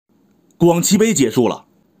广棋杯结束了，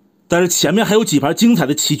但是前面还有几盘精彩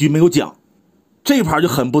的棋局没有讲。这盘就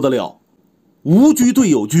很不得了，无车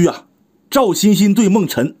对有车啊，赵鑫鑫对孟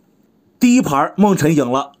辰。第一盘孟辰赢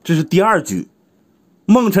了，这是第二局。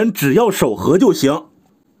孟辰只要守和就行。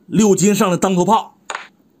六金上了当头炮，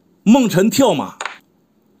孟辰跳马，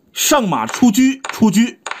上马出车，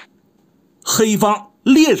黑方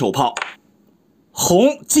猎手炮，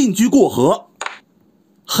红进车过河，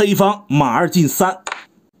黑方马二进三，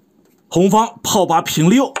红方炮八平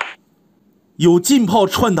六，有进炮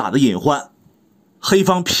串打的隐患，黑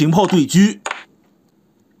方平炮对车，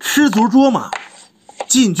吃卒捉马，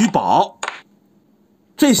进车保。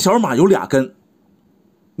这小马有俩根，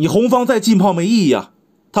你红方再进炮没意义啊，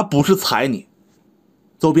他不是踩你。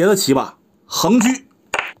走别的棋吧，横车，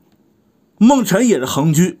孟辰也是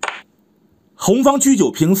横车，红方车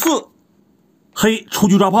9平4，黑出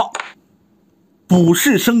车抓炮，补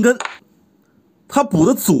士生根。他补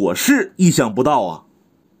的左士意想不到啊，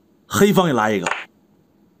黑方也来一个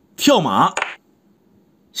跳马。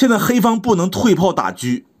现在黑方不能退炮打车，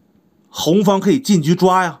红方可以进车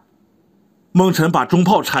抓呀。孟辰把中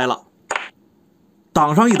炮拆了，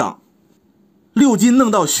挡上一挡，六金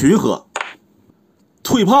弄到巡河，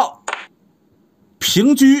退炮，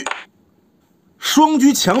平车，双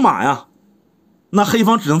车抢马呀，那黑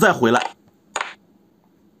方只能再回来。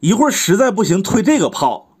一会儿实在不行退这个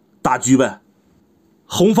炮打车呗。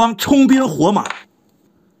红方冲兵活马，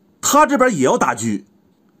他这边也要打车，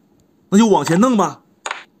那就往前弄吧。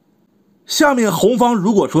下面红方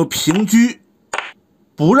如果说平车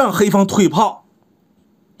不让黑方退炮，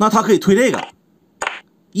那他可以退这个，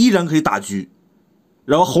依然可以打车，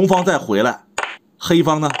然后红方再回来，黑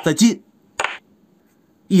方呢再进，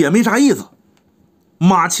也没啥意思。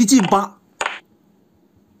马七进8，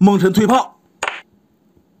孟辰退炮，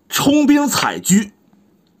冲兵踩车，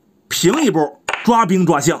平一步抓兵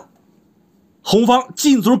抓象，红方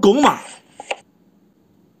进卒拱马，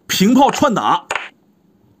平炮串打，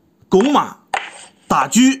拱马打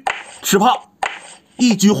车吃炮，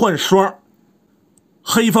一车换双，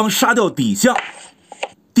黑方杀掉底象，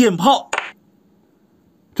电炮。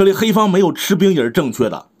这里黑方没有吃兵也是正确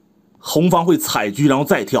的，红方会踩车然后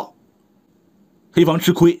再跳，黑方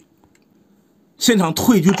吃亏。现场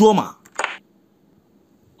退车捉马，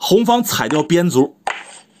红方踩掉边卒，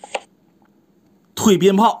退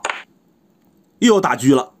边炮，又要打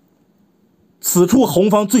车了。此处红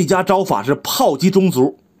方最佳招法是炮击中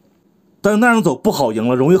卒，但那样走不好赢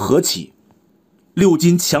了，容易和棋。六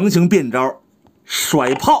金强行变招，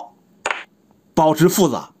甩炮，保持复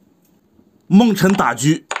杂。孟辰打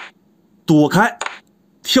车，躲开，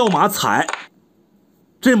跳马踩，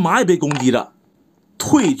这马也被攻击着，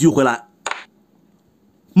退车回来。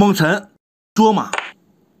孟辰捉马，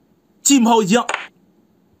进炮一将，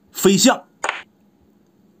飞象，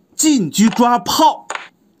进车抓炮，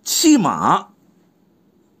弃马。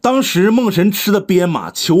当时孟辰吃的边马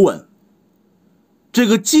求稳，这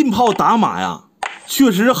个进炮打马呀，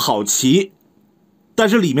确实是好棋，但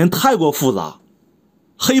是里面太过复杂，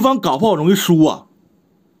黑方搞不好容易输啊。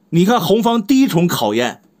你看红方第一重考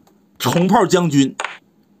验，重炮将军，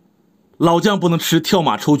老将不能吃跳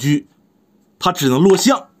马抽车，他只能落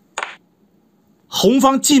象。红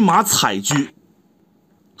方进马踩车，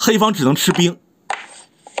黑方只能吃兵，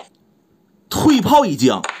退炮一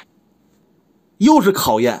将，又是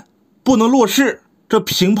考验，不能落士，这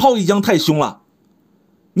平炮一将太凶了，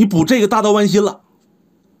你补这个大道剜心了，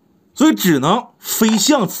所以只能飞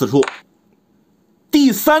象。此处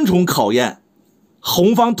第三重考验，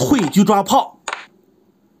红方退车抓炮，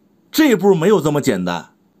这步没有这么简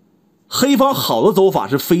单。黑方好的走法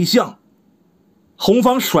是飞象，红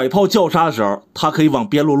方甩炮叫杀的时候，他可以往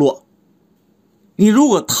边路落。你如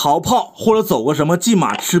果逃炮或者走个什么进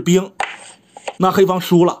马吃兵，那黑方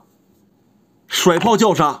输了。甩炮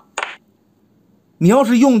叫杀，你要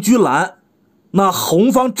是用车拦，那红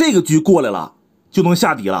方这个车过来了就能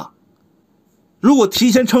下底了。如果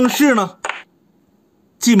提前称士呢，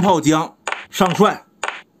进炮将上帅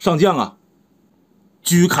上将啊，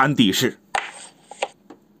车砍底士。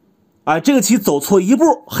哎，这个棋走错一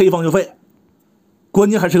步，黑方就废，关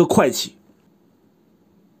键还是个快棋。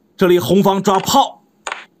这里红方抓炮，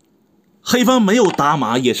黑方没有打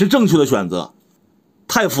马也是正确的选择，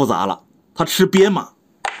太复杂了，他吃边马，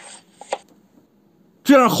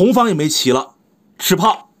这样红方也没棋了，吃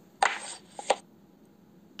炮，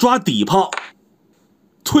抓底炮，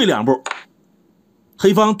退两步，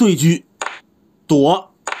黑方对车，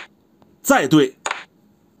躲，再对，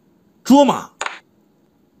捉马，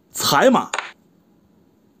踩马，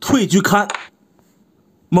退车看，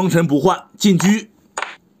孟辰不换，进车。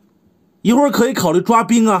一会儿可以考虑抓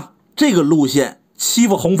兵啊，这个路线欺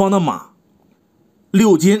负红方的马，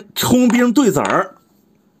六进冲兵对子儿，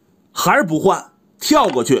还是不换，跳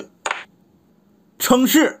过去，称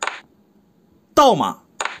士，倒马，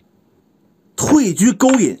退车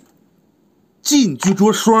勾引，进车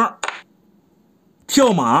捉双，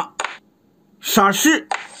跳马，杀士，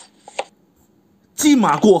进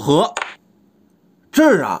马过河。这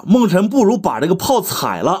儿啊，孟辰不如把这个炮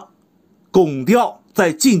踩了，拱掉，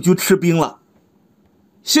再进车吃兵了。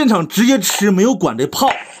现场直接吃，没有管这炮，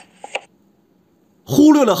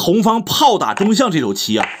忽略了红方炮打中象这手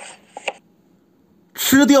棋啊。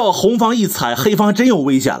吃掉红方一踩，黑方真有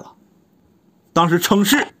危险了。当时称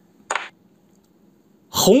士，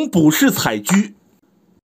红补士踩车，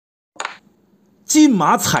进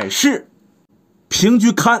马踩士，平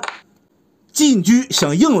车看，进车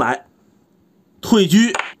想硬来，退车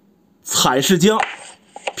踩士将，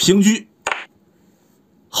平车，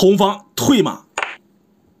红方退马，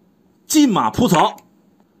进马扑曹，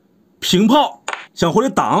平炮想回来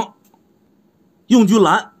挡，用车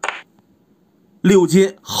拦，六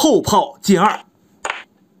进后炮进二，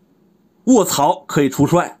卧曹可以出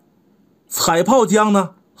帅，踩炮将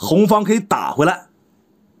呢，红方可以打回来。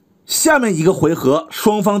下面一个回合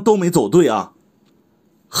双方都没走对啊，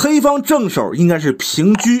黑方正手应该是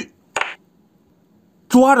平车，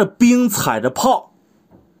抓着兵踩着炮，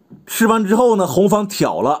吃完之后呢，红方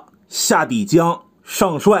挑了，下底将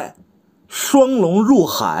上帅，双龙入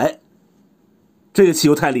海。这个棋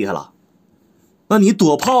又太厉害了，那你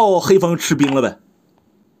躲炮，黑方吃兵了呗。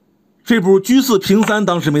这步车4平3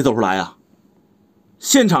当时没走出来啊，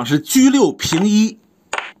现场是车6平1，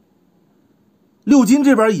六进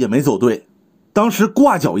这边也没走对，当时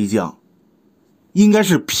挂角一将，应该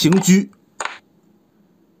是平车。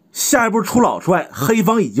下一步出老帅，黑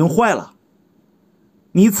方已经坏了，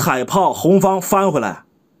你踩炮，红方翻回来，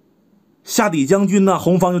下底将军呢，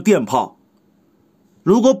红方就垫炮。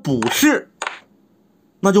如果补士，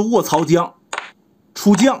那就卧曹将，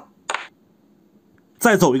出将，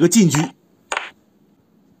再走一个进车。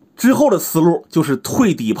之后的思路就是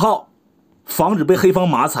退底炮，防止被黑方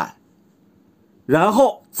马踩，然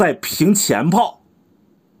后再平前炮，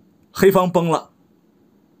黑方崩了。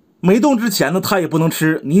没动之前呢，他也不能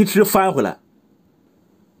吃，你一吃翻回来，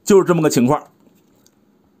就是这么个情况。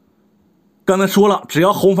刚才说了，只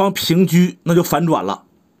要红方平车，那就反转了，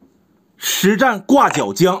实战挂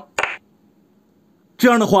角将。这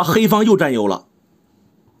样的话，黑方又占优了，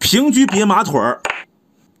平车别马腿儿，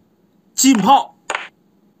进炮，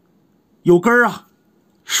有根儿啊，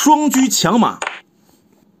双车抢马，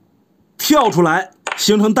跳出来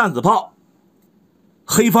形成弹子炮，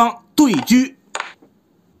黑方对车。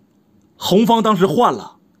红方当时换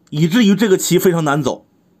了，以至于这个棋非常难走，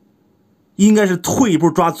应该是退一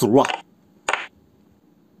步抓卒啊。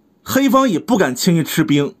黑方也不敢轻易吃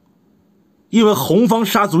兵，因为红方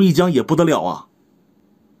杀卒一将也不得了啊，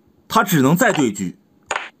他只能再对车，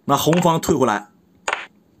那红方退回来。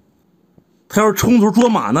他要是冲卒捉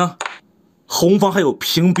马呢，红方还有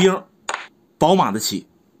平兵保马的棋，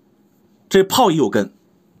这炮也有根，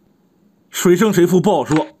谁胜谁负不好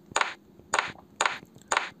说。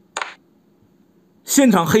现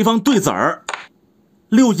场黑方对子儿，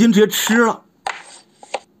六进直接吃了，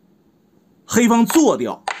黑方做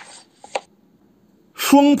掉，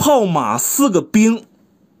双炮马4个兵，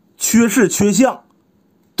缺士缺象，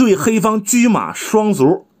对黑方车马双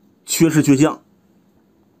卒，缺士缺象，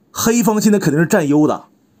黑方现在肯定是占优的。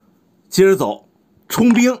接着走，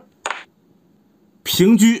冲兵，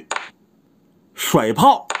平车，甩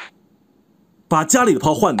炮，把家里的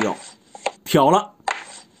炮换掉，挑了。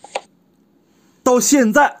到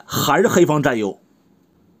现在还是黑方占优，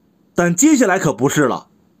但接下来可不是了，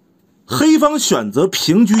黑方选择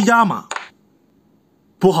平车压马，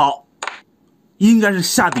不好，应该是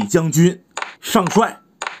下底将军上帅，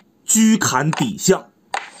车砍底象，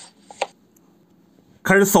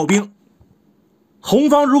开始扫兵。红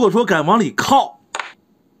方如果说敢往里靠，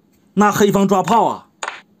那黑方抓炮啊，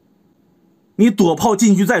你躲炮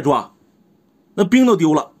进去再抓，那兵都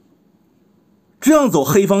丢了。这样走，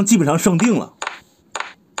黑方基本上胜定了。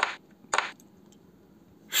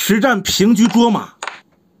实战平车捉马，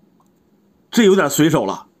这有点随手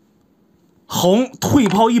了。红退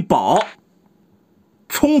炮一保，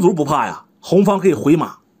冲卒不怕呀，红方可以回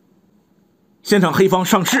马。现场黑方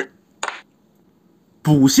上士，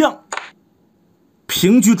补象，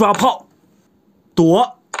平车抓炮，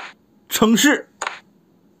躲，称士，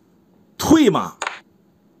退马，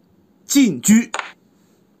进车，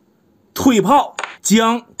退炮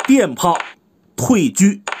将垫炮，退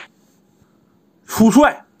车，出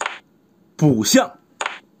帅，补象，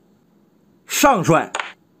上帅，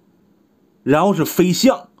然后是飞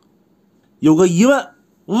象。有个疑问，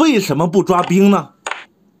为什么不抓兵呢？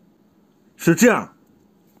是这样，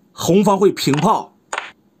红方会平炮，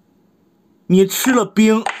你吃了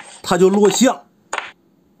兵，他就落象，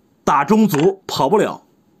打中卒跑不了。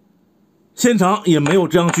现场也没有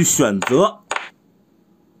这样去选择。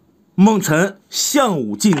孟辰象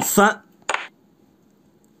5进3，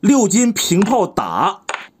六金平炮打，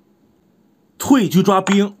退车抓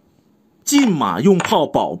兵，进马用炮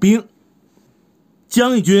保兵，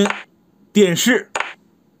将一军电视，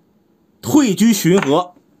退车巡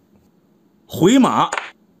河，回马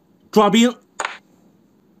抓兵。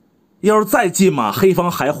要是再进马，黑方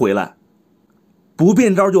还回来，不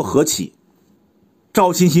变招就和起。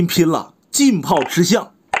赵鑫鑫拼了，进炮吃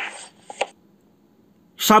象，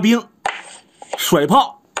杀兵，甩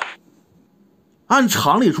炮。按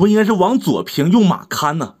常理说应该是往左平，用马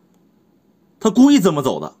看呢，他故意这么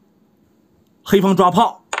走的。黑方抓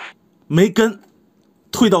炮没跟，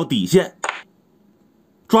退到底线，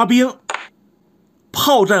抓兵，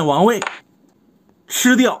炮占王位，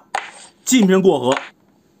吃掉，进兵过河，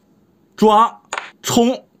抓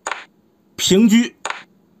冲平车，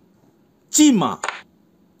进马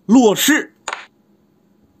落士，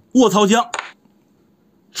卧槽将，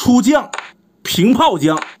出将平炮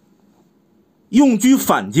将，用车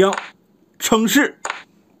反将，称士，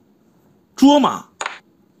捉马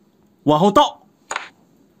往后倒，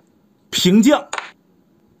平将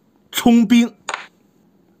冲兵，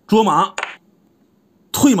捉马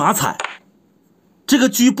退马踩。这个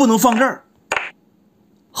车不能放这儿，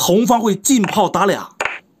红方会进炮打俩，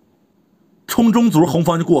冲中卒，红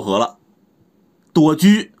方就过河了。躲车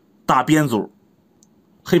打边卒，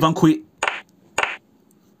黑方亏。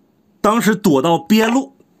当时躲到边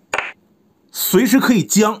路，随时可以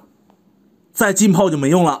将，再进炮就没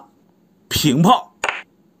用了。平炮，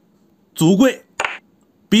卒跪，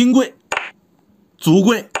兵跪，卒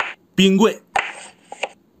跪，兵跪，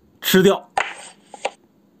吃掉。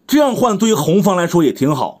这样换对于红方来说也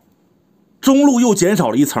挺好，中路又减少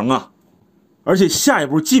了一层啊。而且下一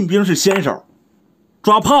步进兵是先手，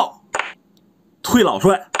抓炮，退老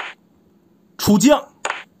帅，出将，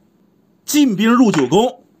进兵入9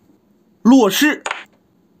宫，落士，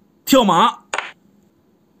跳马，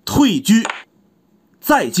退车，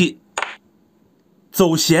再进，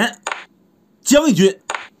走闲，将一军。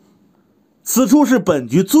此处是本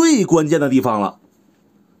局最关键的地方了。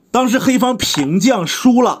当时黑方平将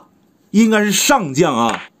输了，应该是上将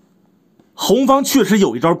啊。红方确实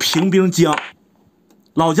有一招平兵将，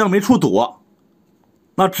老将没处躲，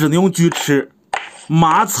那只能用车吃，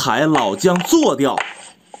马踩老将做掉。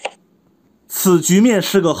此局面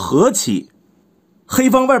是个和棋，黑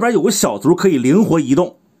方外边有个小卒可以灵活移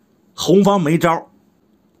动，红方没招。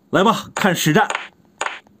来吧，看实战。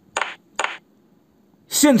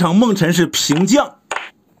现场孟辰是平将，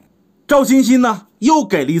赵鑫鑫呢又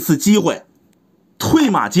给了一次机会，退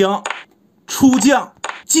马将，出将，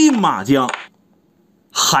进马将，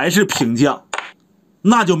还是平将，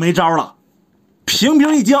那就没招了。平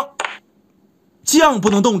兵一将，将不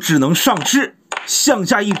能动，只能上士，向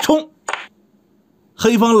下一冲。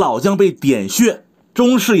黑方老将被点穴，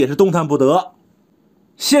中士也是动弹不得。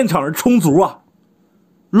现场是冲卒啊。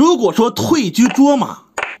如果说退车捉马，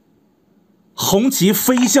红旗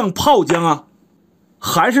飞向炮将啊，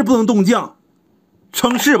还是不能动将，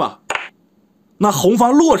称士吧。那红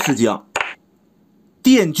方落士将，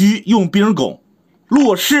电车用兵拱，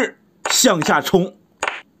落士向下冲，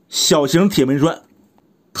小型铁门栓，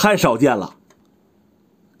太少见了。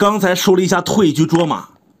刚才说了一下退车捉马，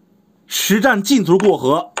实战进卒过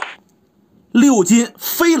河，六金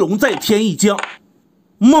飞龙再添一将，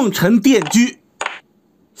孟辰电车。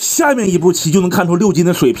下面一步棋就能看出六金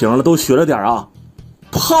的水平了，都学了点啊。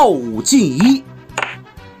炮5进1，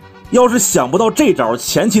要是想不到这招，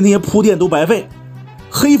前期那些铺垫都白费。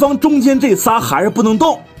黑方中间这仨还是不能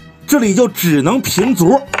动，这里就只能平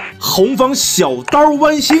卒。红方小刀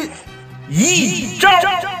剜心，一招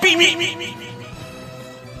毙命。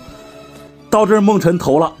到这儿孟辰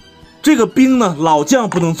投了，这个兵呢，老将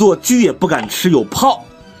不能做，车也不敢吃，有炮，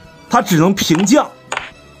他只能平将。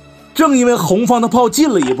正因为红方的炮进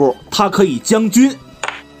了一步，他可以将军，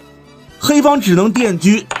黑方只能电车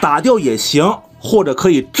打掉也行，或者可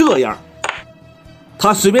以这样，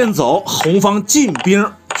他随便走，红方进兵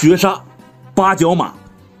绝杀8角马。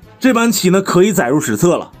这盘棋呢可以载入史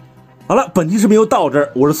册了。好了，本期视频就到这儿，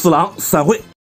我是四郎，散会。